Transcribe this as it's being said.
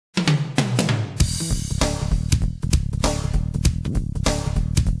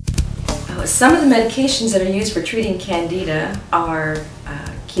Some of the medications that are used for treating Candida are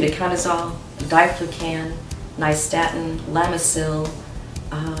ketoconazole, diflucan, nystatin, Lamisil,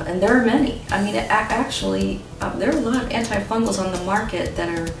 and there are many. I mean, actually, there are a lot of antifungals on the market that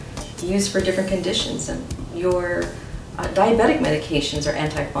are used for different conditions, and your diabetic medications are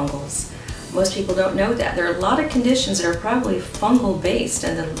antifungals. Most people don't know that. There are a lot of conditions that are probably fungal based,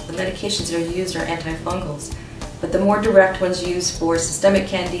 and the medications that are used are antifungals. But the more direct ones used for systemic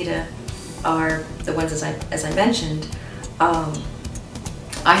Candida are the ones as I mentioned.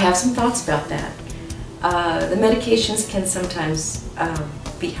 I have some thoughts about that. The medications can sometimes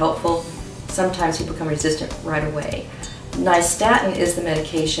be helpful. Sometimes people become resistant right away. Nystatin is the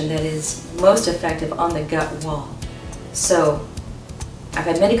medication that is most effective on the gut wall. So I've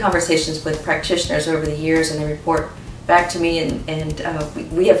had many conversations with practitioners over the years, and they report back to me,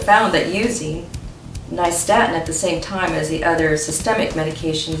 and we have found that using nystatin at the same time as the other systemic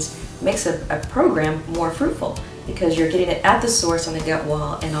medications makes a program more fruitful, because you're getting it at the source on the gut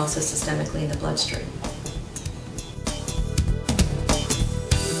wall and also systemically in the bloodstream.